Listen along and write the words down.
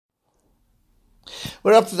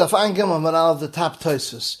We're up to the Ayin Gimel, but out of the top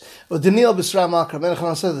Tosus. Daniel B'Sra Malka, Ben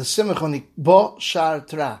Chanan said, the Simach when he bo shar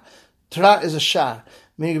Tra. Tra is a shar.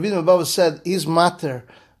 Meaning, Rabbi Baba said, he's matter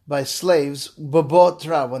by slaves, bo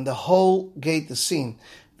Tra, when the whole gate is seen.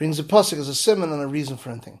 Brings a pasuk as a simon and a reason for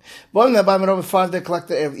anything. Even Abai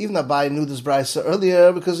knew this brisa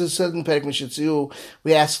earlier because it said in Perek Mishitziu,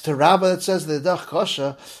 we asked to Rabba that says the Dach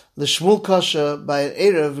Kasha, the Shmuel Kasha by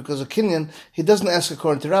Erev, because of Kinyan, he doesn't ask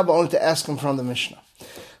according to Rabba, only to ask him from the Mishnah.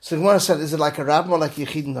 So the Gemara said, is it like a Rabba or like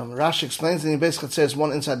Yechidindam? Rashi explains, and he basically says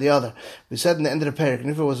one inside the other. We said in the end of the Perek, and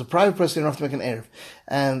if it was a private person, you don't have to make an Erev.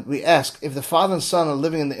 And we ask, if the father and son are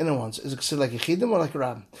living in the inner ones, is it considered like Yechidim or like a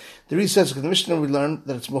Rabba? The Ri says, because the Mishnah we learned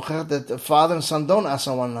that it's Muchach, that the father and son don't ask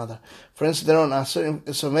on one another. For instance, they don't ask,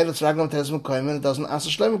 so made it's Raglam Tezim Koyman, it doesn't ask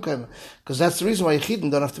Shleim Koyman. Because that's the reason why Yechidim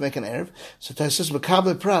don't have to make an Erev. So Tais says,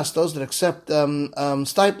 Makabel Pras, those that accept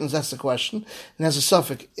stipends, that's the question. And as a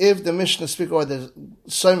suffix, if the Mishnah speak or there's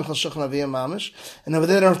Soymach al Shulchan Aviyah Mamish, and over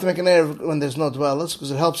there they don't have to make an Erev when there's no dwellers,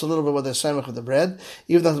 because it helps a little bit with their Soymach of the bread,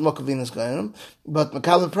 even though the Mokavin is going on. But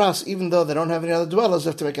Makabel Pras, even though they don't have any other dwellers, they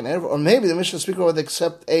have to make an Erev. Or maybe the Mishnah speak over they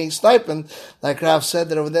accept a stipend, like Rav said,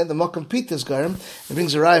 that over there the Mokam Pita is going. It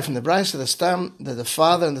brings a raya from the Brisa, the Stam, that the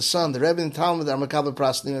father and the son, the Rebbe and Talmud, are Makabel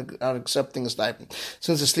Pras, are accepting a stipend,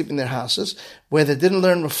 since they sleep in their houses, where they didn't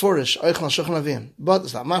learn Mefurish, Oichel Shulchan Avim. But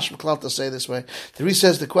it's not mashma klal to say this way. The Ri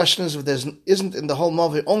says the question is if there isn't in the whole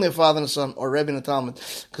Mavi only a father and a son, or Rebbe and a Talmud,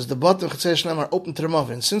 because the bottom of Chetzei Shnam are open to the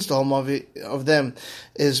Mavi, and since the whole Mavi of them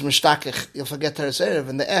is Mishtakich, you'll forget Teres Erev,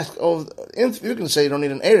 and they ask, if you're going to say you don't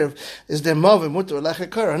need an Erev, is there Mavi mutter or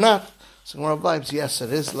Lechi Kara or not? So Gemara vibes, yes,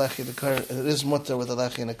 it is Lechi the Kara, it is mutter with a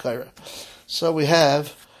Lechi and a Kara. So we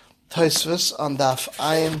have Tosfos on Daf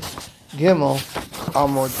Ayin Gimel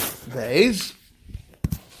Amud Beis.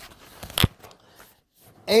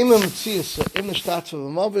 Eimah Metzias in the Shtatz of the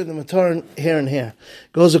Mavid, the Matoran here and here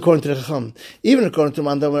goes according to the Chacham. Even according to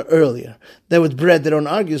Mandama earlier, they with bread they don't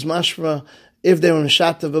argue is mashma if they were in the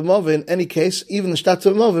Shtat of the Mavid. In any case, even the Shtat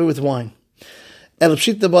of the Mavid with wine. El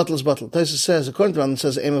pshit the bottle is bottle. Taisa says, according to one, it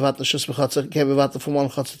says, Eimah Vatla Shus B'Chatzah, he can't be Vatla from one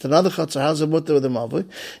Chatzah to another Chatzah. How's it mutter with the Mavi?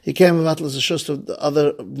 He can't be Vatla as a Shus of the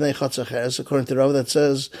other Bnei Chatzah Cheres, according to Rav that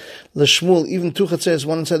says, L'Shmuel, even two Chatzahs,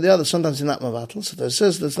 one inside the other, sometimes he's not Mavatla. So it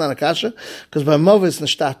says that's not a Kasha, because by Mavi it's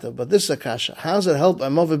Neshtata, but this is a Kasha. How's it help by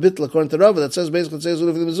Mavi Bitla, according to Rav that says, basically it says,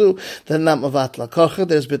 that not Mavatla. Kocha,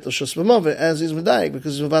 there's Bitla Shus B'Mavi, as he's Medayik,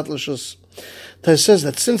 because he's Mavatla Shus. It says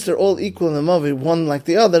that since they're all equal in the Mavi, one like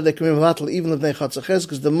the other, they can be Mavatl even if they Chatzaches,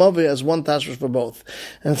 because the Mavi has one Tashmish for both.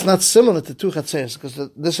 And it's not similar to two Chatzers, because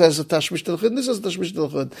this has a Tashmish Telchud, and this has a Tashmish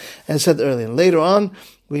Telchud, as said earlier. Later on,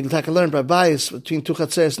 we'll take a learn by bias between two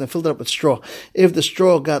Chatzers and they filled it up with straw. If the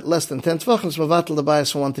straw got less than 10 Tvachim, it's Mavatl the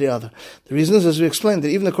bias from one to the other. The reason is, as we explained, that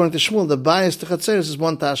even according to Shmuel, the bias to Chatzers is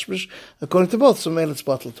one Tashmish, according to both, so made it's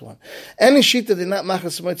bottled to one. Any sheet that did not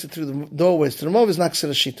machas through the doorways to the Mavi is not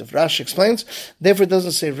considered a sheet of. Rashi explains, therefore it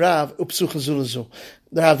doesn't say Rav, upsuch zulazu.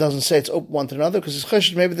 The Rav doesn't say it's open one to another, because it's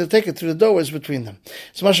chesed, maybe they'll take it through the doorways between them.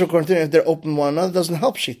 So much according to if they're open one another, doesn't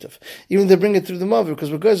help shitav. Even if they bring it through the Mavi,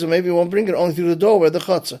 because we're good, maybe we won't bring it only through the doorway, the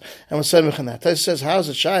chatzah. And we're saying that. Taisa says, how is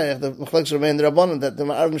it shayach, the mechleks remain the rabbanon, that the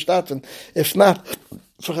ma'arav mishtaten, if not,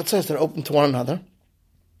 for chatzahs, they're open to one another.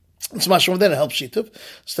 It's much more than a help shituv.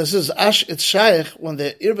 So this is it's shaykh when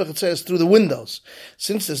the irba chatzah is through the windows.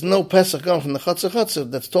 Since there's no pesach going from the chatzah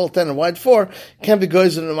that's tall 10 and wide 4, can't be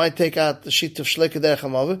goyz and it might take out the shituv shleika derech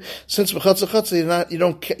hamavi. Since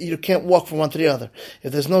chatzah you can't walk from one to the other.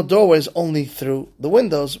 If there's no doorways, only through the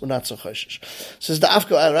windows, we're not so choshish. Says the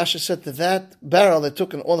Afka Rashi said that barrel they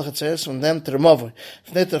took in all the chatzahs from them to the mavi.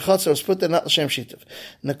 From there to the chatzah was put there not l'shem shituv.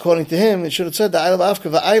 And according to him, it should have said the ayla Afka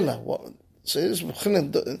va'ayla. So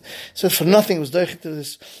for nothing it was doichit to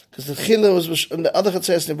this, because the chila was in the other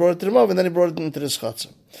chatzahs, they brought it to the Mav, and then he brought it into this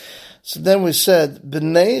chatzah. So then we said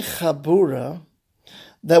b'nei chabura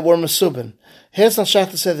that were mesubin. Here's not shach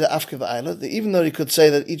to say the afke v'ayla, even though you could say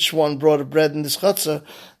that each one brought a bread in this chatzah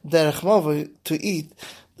derech Mav to eat.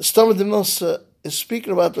 The stomach of the Milsa is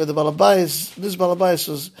speaking about where this Balabais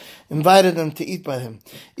was invited them to eat by him,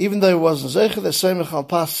 even though he wasn't zeicha. The seimich al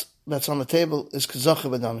pas that's on the table is kazacha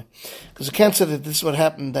b'dami, because you can't say that this is what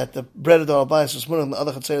happened, that the bread of the albayis was put on the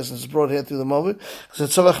other chatzeres and is brought here through the movi,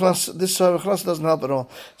 because this tzavachnas doesn't help at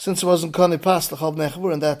all. Since it wasn't kani pas the chal bnei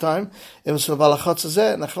chavur in that time, it was for the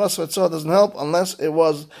balachatzazeh, and the chlas v'etzah doesn't help unless it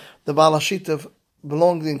was the balashitav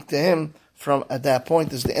belonging to him from at that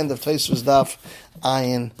point. Is the end of Tosfos Daf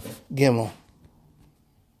Ayin Gimel.